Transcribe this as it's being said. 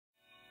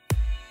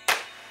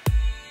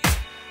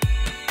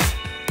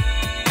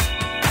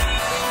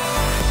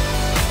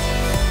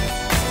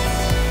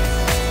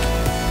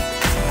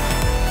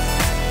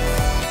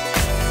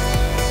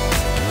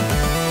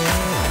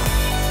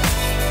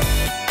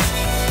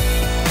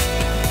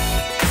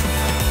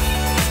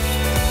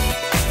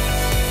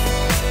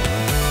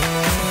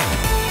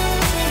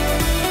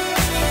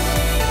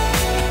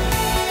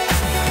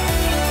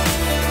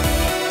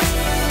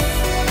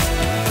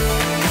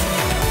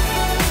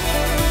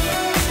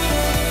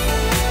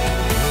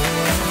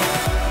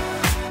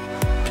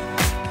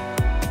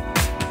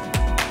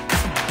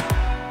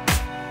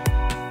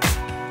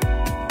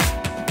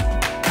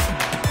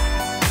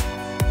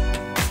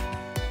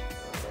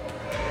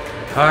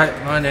Hi,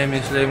 my name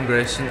is Liam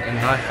Grayson and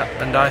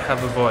I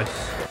have a voice.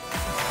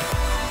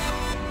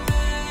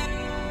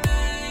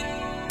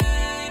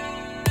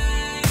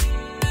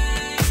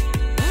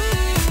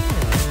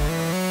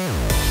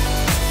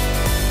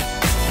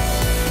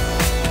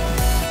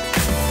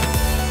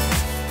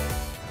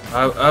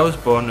 I was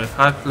born with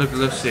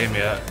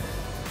hypoglycemia,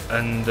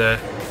 and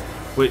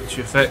which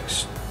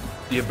affects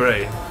your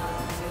brain,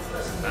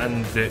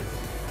 and it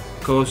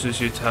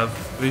causes you to have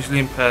visual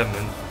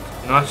impairment,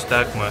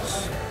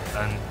 nystagmus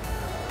and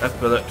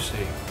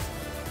epilepsy.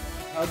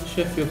 How the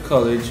Sheffield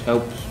College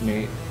helps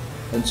me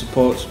and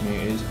supports me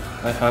is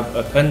I have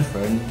a pen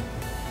friend,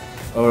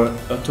 or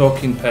a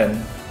talking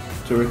pen,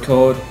 to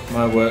record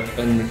my work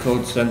and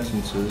record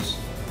sentences,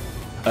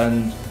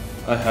 and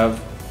I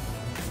have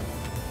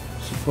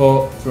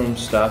support from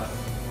staff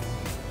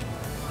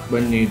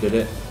when needed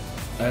it,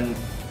 and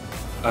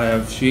I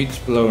have sheets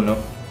blown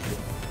up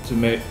to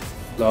make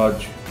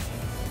large,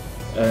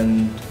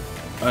 and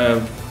I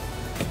have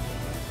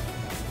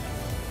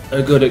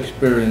a good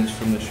experience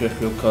from the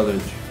Sheffield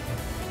College.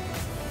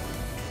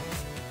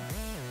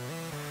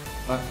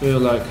 I feel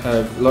like I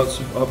have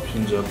lots of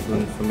options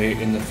open for me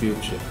in the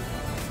future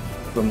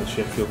from the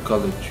Sheffield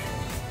College.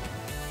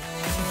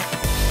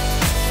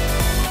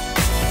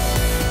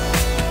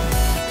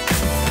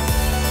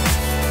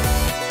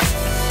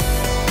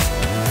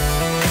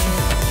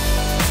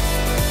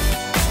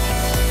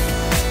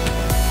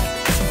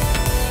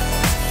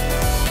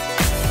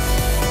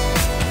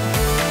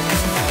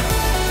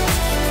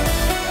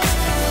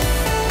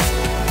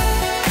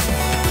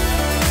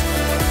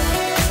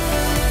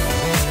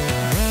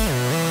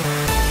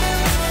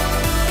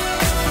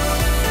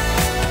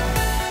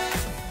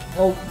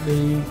 Help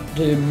me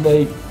to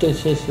make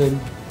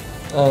decisions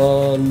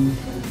and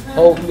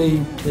help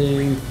me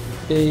to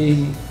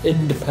be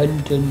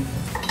independent.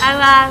 I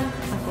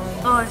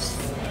have us.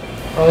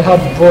 I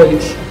have a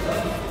voice.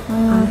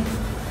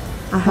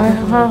 I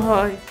have a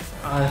voice.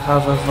 I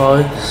have a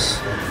voice.